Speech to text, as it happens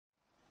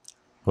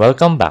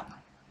Welcome back.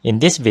 In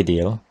this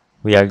video,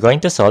 we are going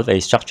to solve a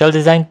structural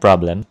design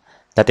problem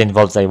that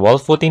involves a wall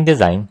footing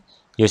design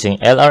using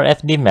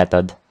LRFD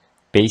method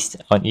based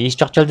on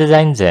eStructural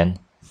Design Zen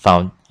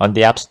found on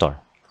the App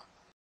Store.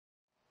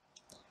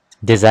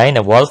 Design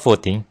a wall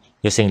footing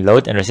using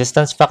load and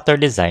resistance factor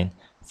design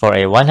for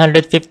a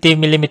 150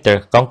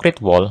 mm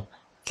concrete wall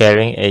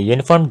carrying a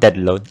uniform dead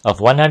load of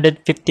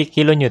 150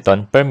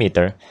 kN per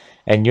meter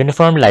and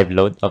uniform live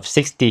load of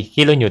 60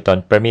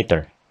 kN per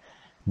meter.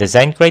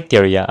 Design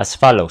criteria as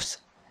follows: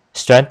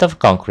 strength of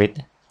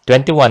concrete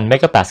 21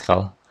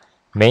 MPa,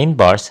 main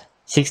bars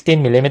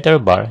 16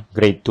 mm bar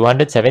grade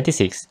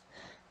 276,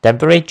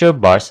 temperature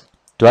bars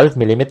 12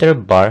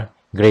 mm bar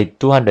grade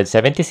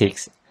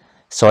 276,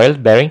 soil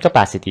bearing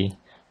capacity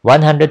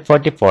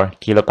 144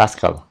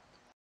 kPa.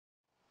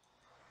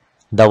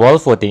 The wall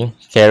footing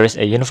carries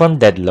a uniform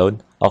dead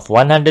load of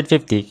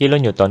 150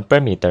 kN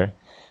per meter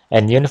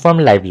and uniform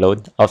live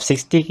load of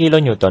 60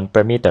 kN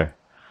per meter,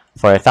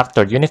 for a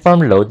factored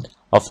uniform load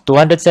of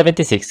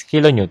 276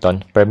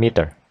 kN per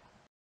meter.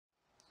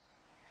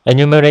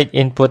 Enumerate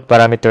input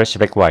parameters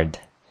required.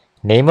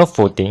 Name of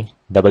footing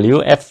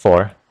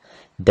WF4,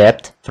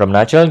 depth from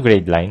natural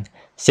grade line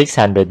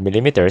 600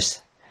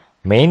 mm,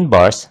 main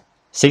bars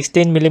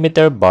 16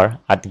 mm bar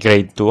at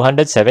grade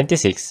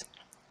 276,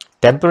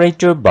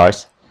 temperature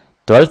bars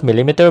 12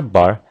 mm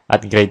bar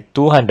at grade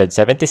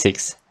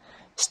 276,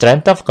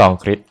 strength of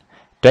concrete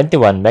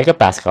 21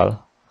 MPa,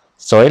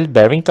 soil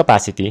bearing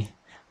capacity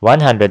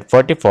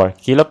 144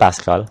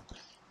 kPa,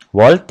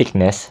 wall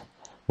thickness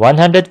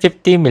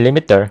 150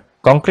 mm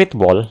concrete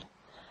wall,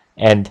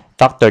 and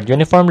factored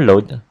uniform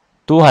load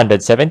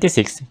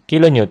 276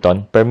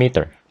 kN per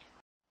meter.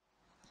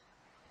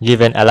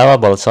 Given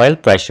allowable soil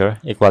pressure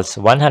equals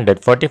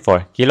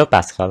 144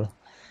 kPa,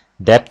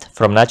 depth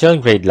from natural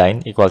grade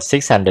line equals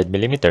 600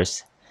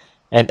 mm,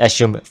 and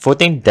assume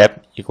footing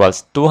depth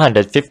equals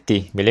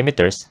 250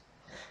 mm,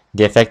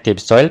 the effective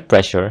soil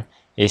pressure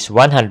is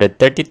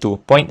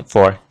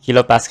 132.4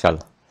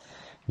 kPa.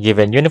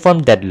 Given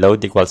uniform dead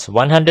load equals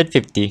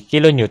 150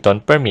 kN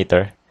per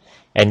meter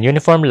and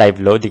uniform live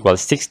load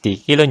equals 60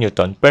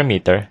 kN per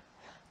meter,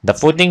 the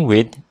footing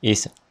width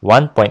is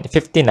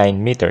 1.59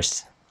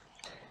 meters,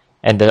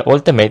 and the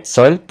ultimate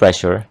soil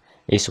pressure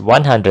is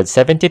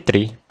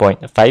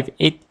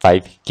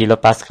 173.585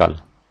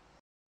 kPa.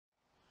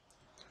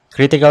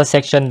 Critical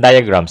section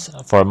diagrams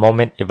for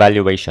moment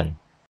evaluation.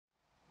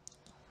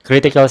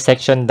 Critical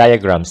section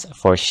diagrams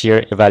for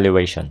shear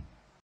evaluation.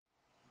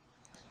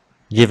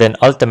 Given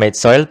ultimate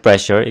soil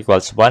pressure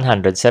equals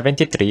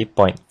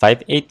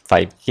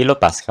 173.585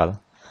 kPa,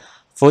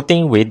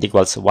 footing width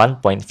equals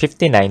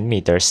 1.59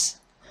 meters,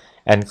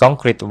 and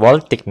concrete wall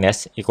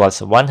thickness equals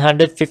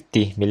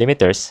 150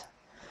 mm,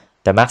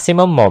 the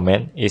maximum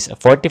moment is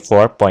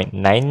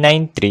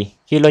 44.993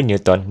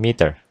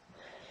 kN/meter.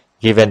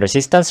 Given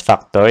resistance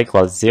factor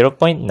equals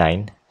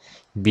 0.9,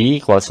 B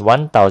equals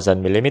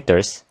 1000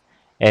 mm,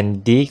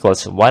 and D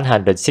equals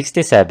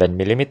 167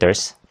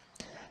 mm,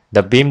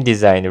 the beam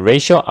design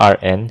ratio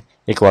Rn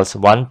equals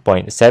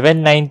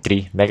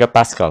 1.793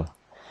 MPa,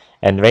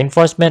 and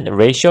reinforcement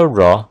ratio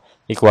Rho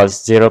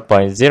equals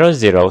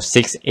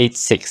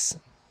 0.00686.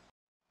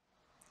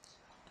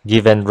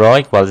 Given Rho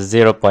equals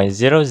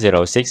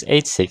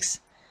 0.00686,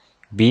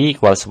 B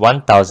equals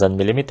 1000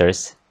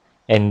 mm,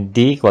 and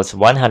D equals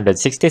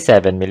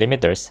 167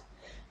 mm,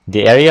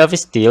 the area of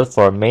steel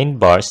for main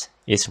bars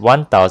is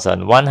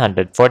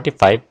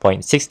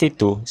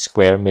 1145.62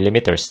 square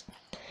millimeters,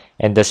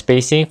 and the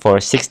spacing for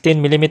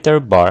 16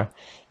 mm bar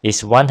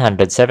is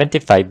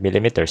 175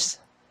 mm.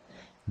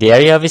 The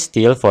area of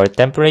steel for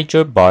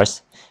temperature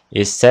bars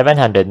is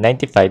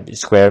 795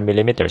 square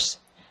millimeters,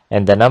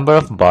 and the number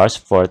of bars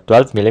for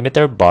 12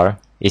 mm bar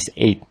is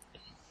 8.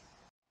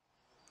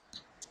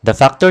 The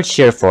factored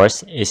shear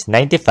force is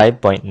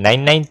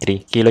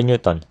 95.993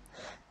 kN.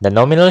 The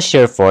nominal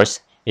shear force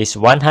is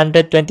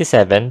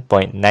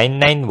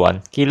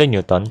 127.991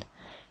 kN,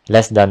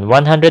 less than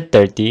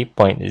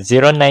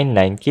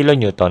 130.099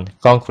 kN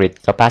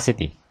concrete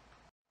capacity.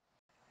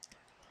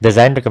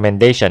 Design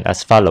recommendation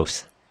as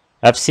follows: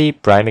 FC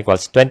prime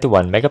equals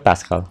 21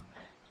 MPa,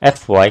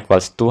 FY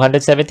equals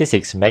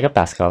 276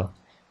 MPa,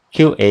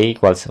 QA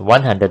equals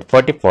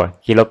 144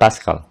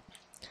 kPa.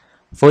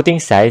 Footing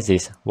size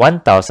is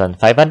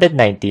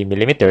 1590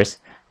 mm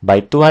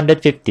by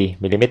 250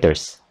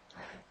 mm.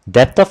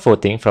 Depth of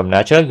footing from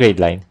natural grade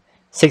line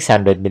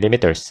 600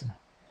 mm.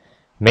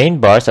 Main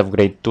bars of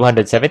grade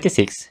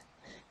 276,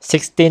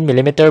 16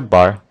 mm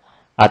bar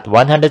at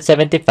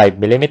 175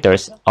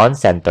 mm on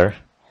center,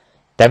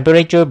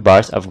 temperature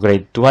bars of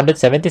grade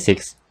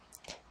 276,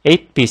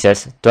 8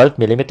 pieces 12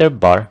 mm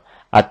bar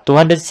at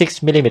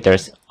 206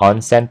 mm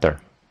on center.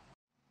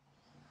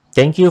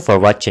 Thank you for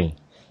watching.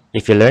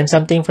 If you learned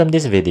something from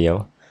this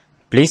video,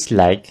 please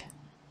like,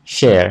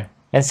 share,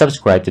 and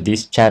subscribe to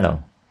this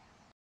channel.